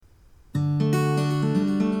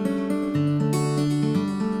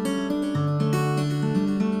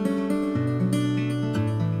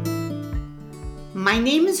My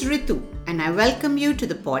name is Ritu and I welcome you to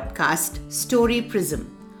the podcast Story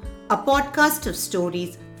Prism, a podcast of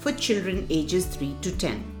stories for children ages 3 to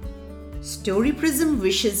 10. Story Prism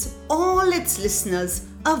wishes all its listeners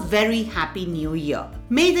a very happy new year.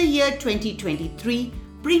 May the year 2023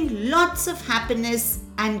 bring lots of happiness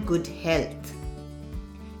and good health.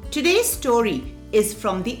 Today's story is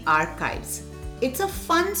from the archives. It's a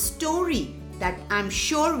fun story that I'm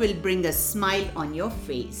sure will bring a smile on your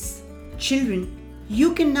face. Children,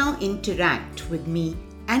 you can now interact with me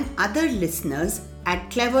and other listeners at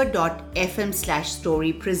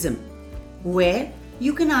clever.fm/storyprism, where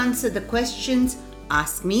you can answer the questions,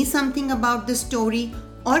 ask me something about the story,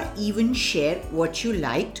 or even share what you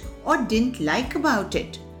liked or didn't like about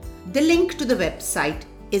it. The link to the website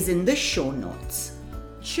is in the show notes.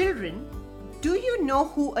 Children, do you know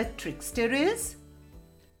who a trickster is?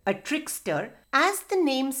 A trickster, as the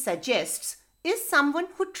name suggests, is someone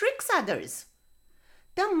who tricks others.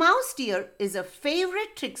 The mouse deer is a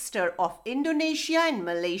favorite trickster of Indonesia and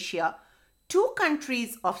Malaysia, two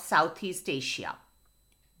countries of Southeast Asia.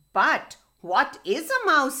 But what is a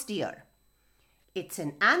mouse deer? It's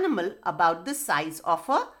an animal about the size of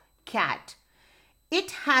a cat.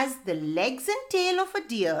 It has the legs and tail of a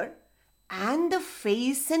deer and the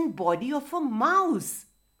face and body of a mouse.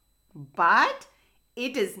 But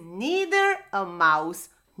it is neither a mouse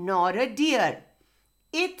nor a deer.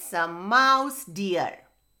 It's a mouse deer.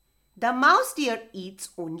 The mouse deer eats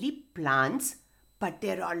only plants, but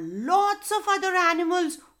there are lots of other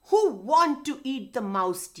animals who want to eat the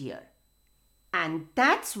mouse deer. And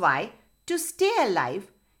that's why, to stay alive,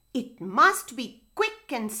 it must be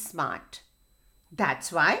quick and smart.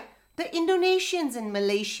 That's why the Indonesians and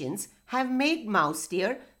Malaysians have made mouse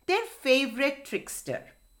deer their favorite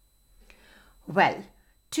trickster. Well,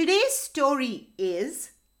 today's story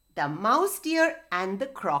is The Mouse Deer and the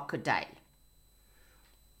Crocodile.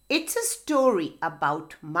 It's a story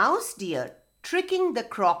about mouse deer tricking the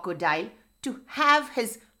crocodile to have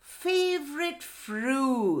his favorite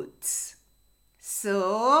fruits.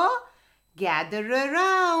 So, gather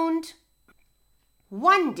around.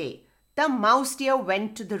 One day, the mouse deer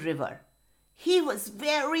went to the river. He was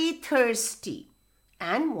very thirsty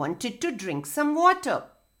and wanted to drink some water.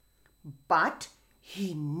 But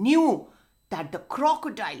he knew that the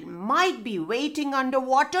crocodile might be waiting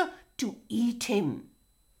underwater to eat him.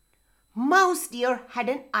 Mouse deer had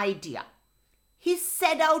an idea. He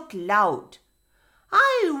said out loud,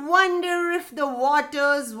 "I wonder if the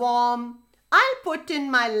water's warm. I'll put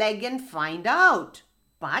in my leg and find out."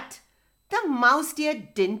 But the mouse deer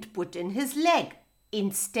didn't put in his leg.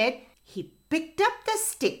 Instead, he picked up the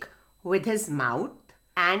stick with his mouth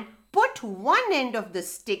and put one end of the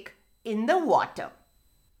stick in the water.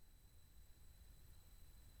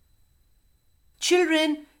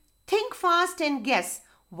 Children, think fast and guess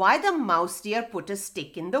why the mouse deer put a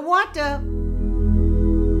stick in the water.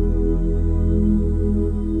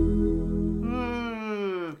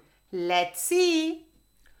 Let's see.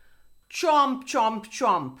 Chomp, chomp,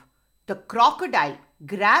 chomp. The crocodile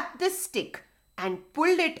grabbed the stick and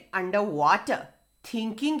pulled it underwater,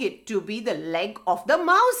 thinking it to be the leg of the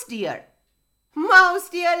mouse deer. Mouse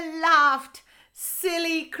deer laughed.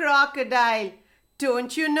 "Silly crocodile,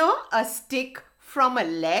 don't you know a stick from a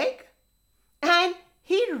leg?" And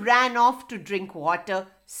he ran off to drink water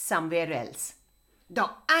somewhere else. The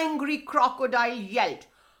angry crocodile yelled,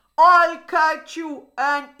 "I'll catch you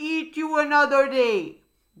and eat you another day."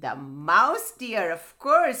 The mouse deer, of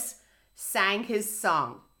course, sang his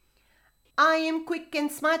song. "I am quick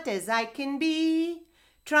and smart as I can be.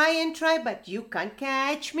 Try and try, but you can't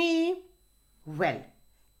catch me." Well,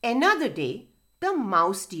 another day, the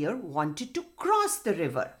mouse deer wanted to cross the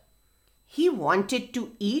river. He wanted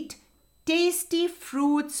to eat tasty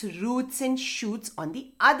fruits, roots, and shoots on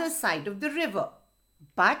the other side of the river.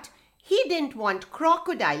 But he didn't want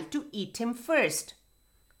crocodile to eat him first.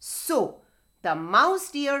 So, the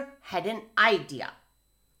mouse deer had an idea.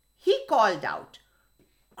 He called out,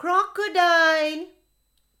 "Crocodile!"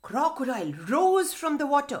 Crocodile rose from the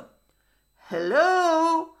water.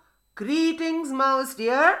 "Hello! Greetings, mouse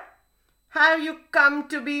deer. Have you come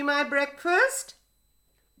to be my breakfast?"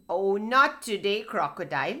 "Oh, not today,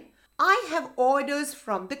 crocodile. I have orders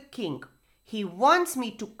from the king. He wants me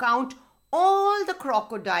to count all the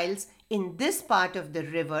crocodiles in this part of the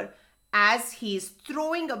river as he is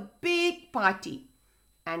throwing a big party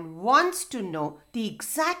and wants to know the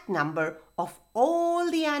exact number of all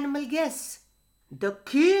the animal guests." "The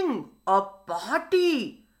king, a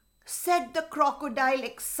party," said the crocodile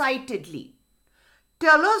excitedly.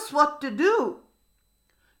 "Tell us what to do."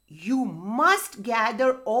 You must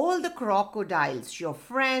gather all the crocodiles, your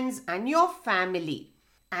friends and your family,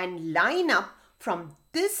 and line up from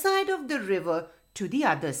this side of the river to the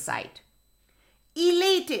other side.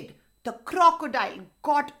 Elated, the crocodile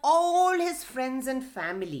got all his friends and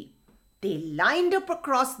family. They lined up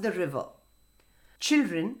across the river.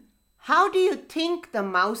 Children, how do you think the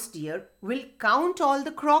mouse deer will count all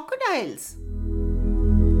the crocodiles?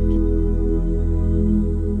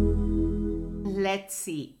 Let's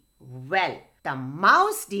see. Well, the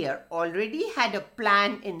mouse deer already had a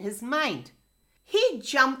plan in his mind. He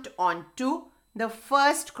jumped onto the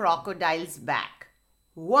first crocodile's back.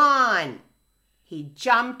 1. He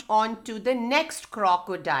jumped onto the next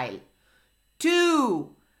crocodile.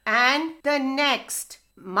 2. And the next.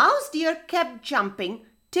 Mouse deer kept jumping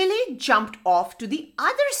till he jumped off to the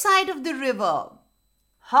other side of the river.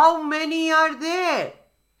 How many are there?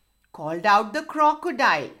 Called out the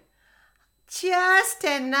crocodile. Just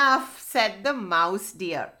enough, said the mouse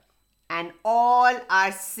deer, and all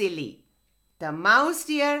are silly. The mouse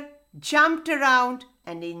deer jumped around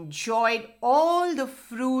and enjoyed all the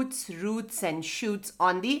fruits, roots, and shoots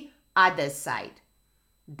on the other side.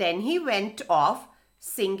 Then he went off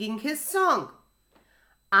singing his song.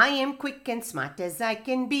 I am quick and smart as I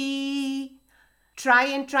can be. Try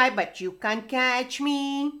and try, but you can't catch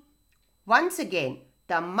me. Once again,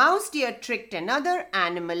 the mouse deer tricked another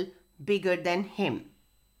animal bigger than him.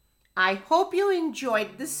 I hope you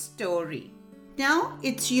enjoyed this story. Now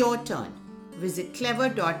it's your turn. Visit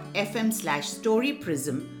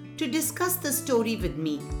clever.fm/storyprism to discuss the story with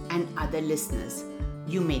me and other listeners.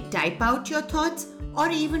 You may type out your thoughts or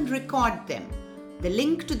even record them. The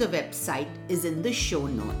link to the website is in the show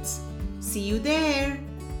notes. See you there.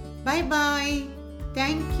 Bye-bye.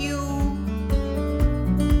 Thank you.